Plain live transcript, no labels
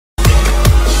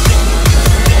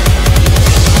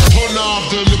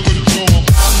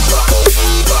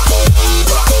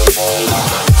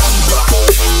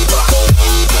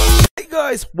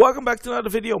Welcome back to another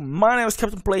video. My name is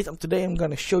Captain Plate, and today I'm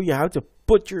gonna show you how to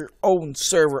put your own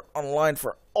server online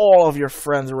for all of your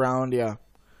friends around you.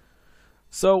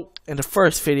 So in the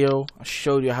first video I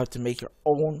showed you how to make your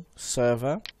own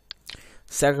server.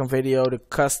 Second video, the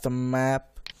custom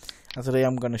map, and today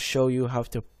I'm gonna show you how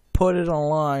to put it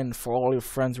online for all your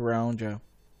friends around you.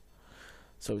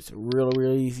 So it's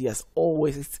really easy. As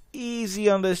always, it's easy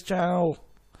on this channel.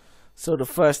 So the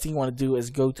first thing you want to do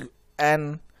is go to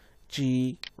NGRock.com.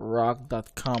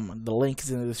 The link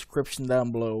is in the description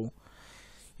down below.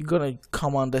 You're gonna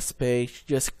come on this page,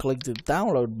 just click the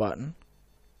download button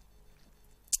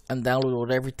and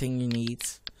download everything you need.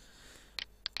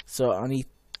 So I need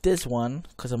this one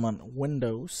because I'm on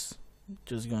Windows.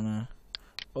 Just gonna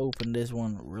open this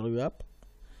one really up.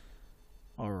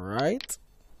 Alright,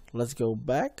 let's go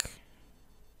back.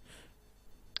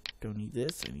 Don't need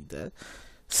this, I need that.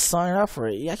 Sign up for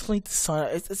it. You actually need to sign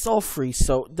up. It's all free,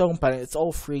 so don't panic. It's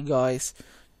all free, guys.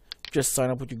 Just sign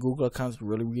up with your Google account. It's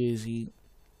really easy.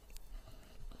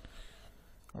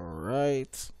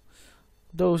 Alright,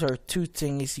 those are two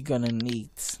things you're gonna need.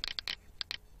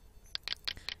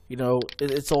 You know,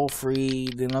 it's all free.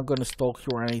 They're not gonna stalk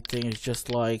you or anything. It's just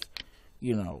like,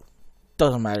 you know,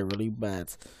 doesn't matter really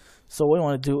bad. So what you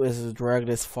want to do is drag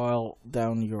this file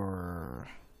down your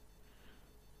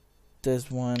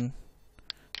this one.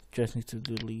 Just need to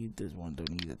delete this one,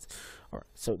 don't need it. Alright,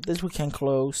 so this we can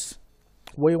close.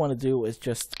 What you want to do is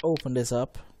just open this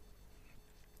up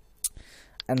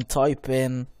and type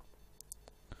in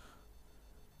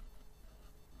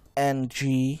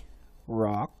NGRock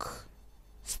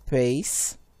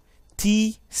space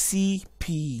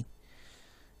TCP,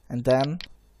 and then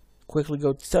quickly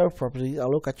go to server properties. I'll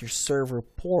look at your server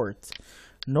port.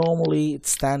 Normally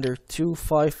it's standard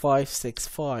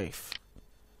 25565.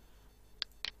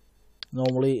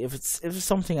 Normally, if it's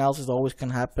something else, it always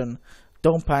can happen.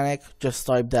 Don't panic, just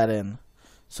type that in.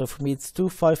 So for me, it's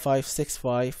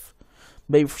 25565.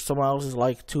 Maybe for someone else, it's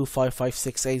like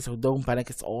 25568. So don't panic,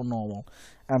 it's all normal.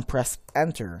 And press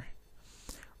enter.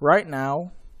 Right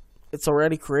now, it's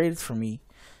already created for me.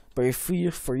 But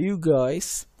for you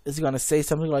guys, it's gonna say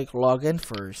something like login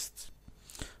first.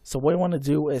 So what you want to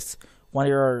do is when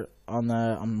you're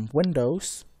on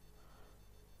Windows,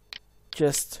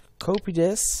 just copy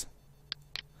this,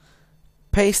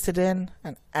 paste it in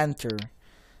and enter.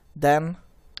 Then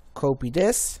copy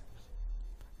this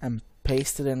and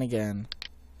paste it in again,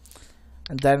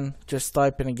 and then just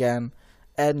type in again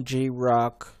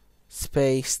NGRock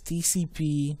space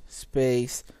TCP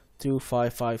space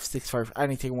 25565,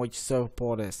 anything what your server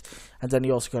port is, and then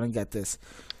you're also gonna get this.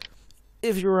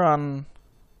 If you're on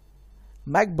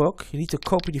MacBook, you need to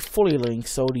copy the fully link,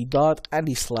 so the dot and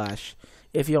the slash.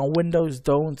 If you're on Windows,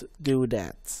 don't do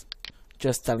that.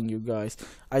 Just telling you guys,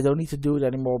 I don't need to do it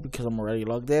anymore because I'm already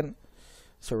logged in.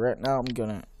 So right now I'm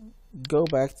gonna go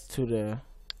back to the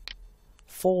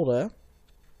folder.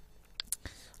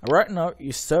 Right now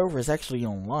your server is actually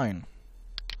online.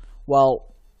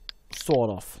 Well,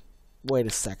 sort of. Wait a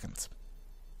second.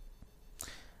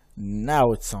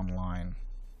 Now it's online.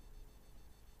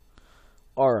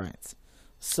 Alright,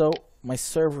 so my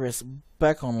server is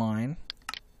back online.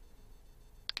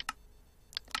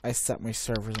 I set my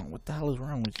servers on. What the hell is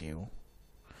wrong with you?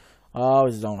 Oh,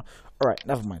 it's on. Alright,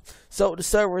 never mind. So the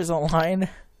server is online.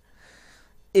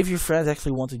 If your friends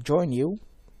actually want to join you,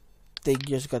 they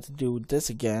just got to do this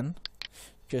again.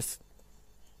 Just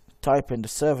type in the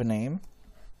server name.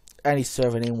 Any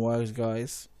server name works,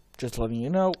 guys. Just letting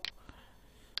you know.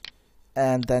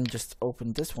 And then just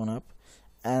open this one up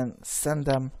and send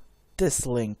them this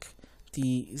link.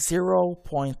 The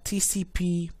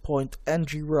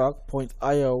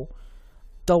 0.tcp.ngrock.io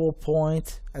double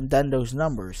point and then those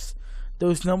numbers.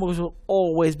 Those numbers will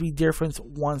always be different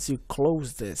once you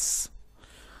close this.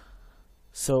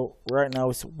 So right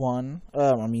now it's 0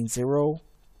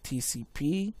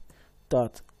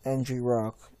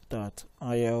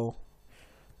 tcp.ngrock.io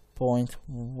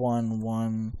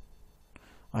 0.11.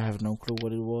 I have no clue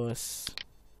what it was.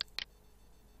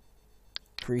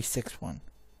 361.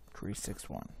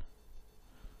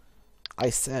 I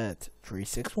said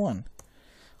 361.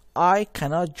 I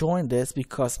cannot join this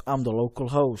because I'm the local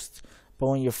host, but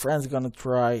when your friends are gonna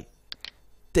try,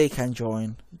 they can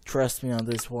join. Trust me on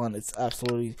this one. It's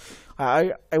absolutely,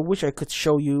 I wish I could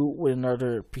show you with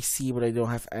another PC, but I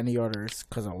don't have any others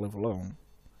because I live alone.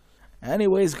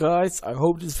 Anyways guys, I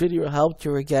hope this video helped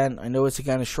you again. I know it's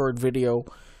again a short video,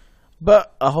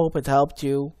 but I hope it helped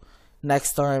you.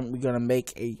 Next time we're gonna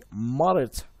make a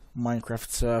modded Minecraft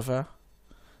server,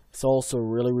 It's also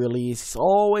really easy. It's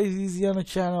always easy on the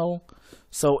channel.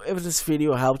 So if this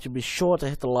video helped you, be sure to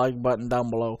hit the like button down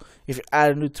below. If you're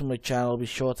added new to my channel, be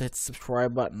sure to hit the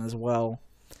subscribe button as well.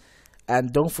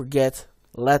 And don't forget,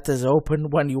 let this open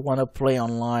when you want to play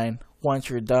online. Once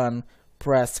you're done,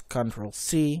 press Ctrl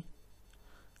C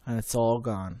and it's all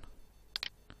gone.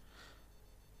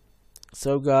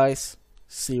 So guys,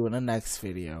 see you in the next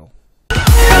video.